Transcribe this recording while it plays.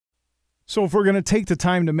So if we're going to take the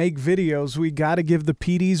time to make videos, we got to give the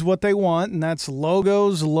PDs what they want, and that's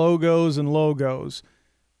logos, logos, and logos.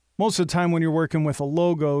 Most of the time when you're working with a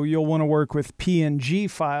logo, you'll want to work with PNG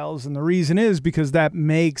files, and the reason is because that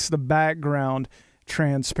makes the background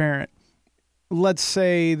transparent. Let's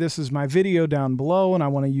say this is my video down below, and I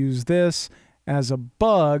want to use this as a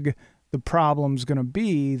bug. The problem's going to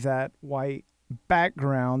be that white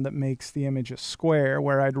background that makes the image a square,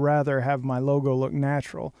 where I'd rather have my logo look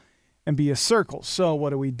natural and be a circle. So what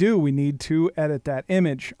do? We need to edit that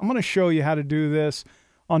image. I'm going to show you how to do this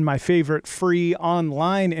on my favorite free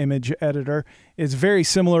online image editor. It's very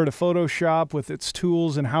similar to Photoshop with its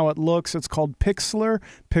tools and how it looks. It's called Pixlr,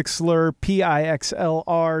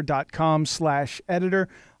 pixlr.com/editor.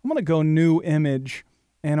 I'm going to go new image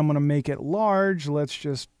and I'm going to make it large. Let's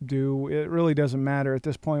just do, it really doesn't matter at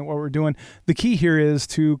this point what we're doing. The key here is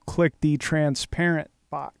to click the transparent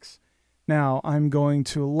box. Now I'm going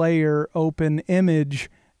to layer open image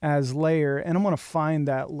as layer, and I'm going to find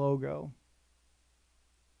that logo.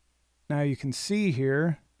 Now you can see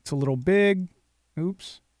here, it's a little big.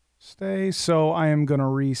 Oops, stay. So I am going to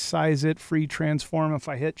resize it, free transform. If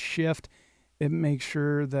I hit shift, it makes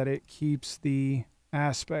sure that it keeps the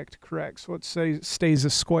aspect correct. So it stays a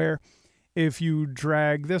square. If you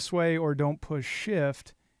drag this way or don't push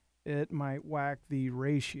shift, it might whack the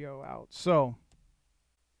ratio out. So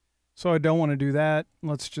I don't want to do that.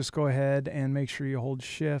 Let's just go ahead and make sure you hold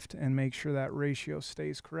shift and make sure that ratio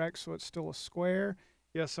stays correct so it's still a square.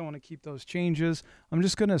 Yes, I want to keep those changes. I'm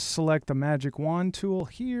just going to select the magic wand tool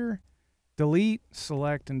here, delete,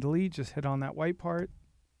 select and delete. Just hit on that white part,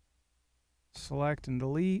 select and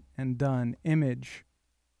delete, and done. Image.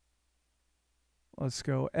 Let's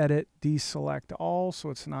go edit, deselect all so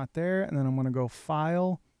it's not there, and then I'm going to go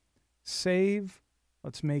file, save.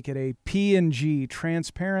 Let's make it a PNG,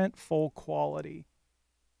 transparent, full quality.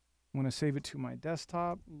 I'm going to save it to my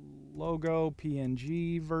desktop, logo,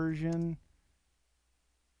 PNG version.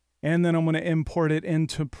 And then I'm going to import it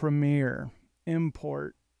into Premiere.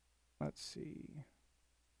 Import, let's see,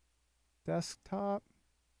 desktop,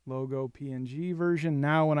 logo, PNG version.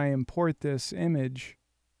 Now when I import this image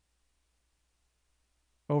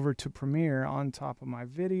over to Premiere on top of my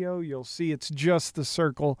video, you'll see it's just the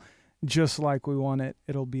circle, just like we want it.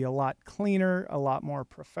 It'll be a lot cleaner, a lot more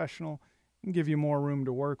professional, and give you more room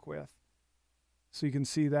to work with. So you can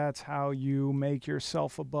see that's how you make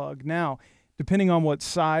yourself a bug. Now, depending on what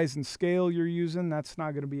size and scale you're using, that's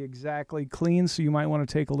not going to be exactly clean, so you might want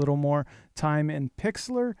to take a little more time in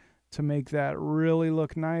Pixlr to make that really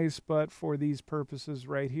look nice. But for these purposes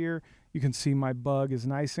right here, you can see my bug is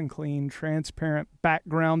nice and clean, transparent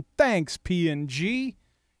background. Thanks, PNG.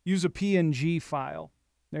 Use a PNG file.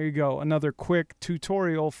 There you go, another quick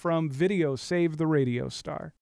tutorial from Video Save the Radio Star.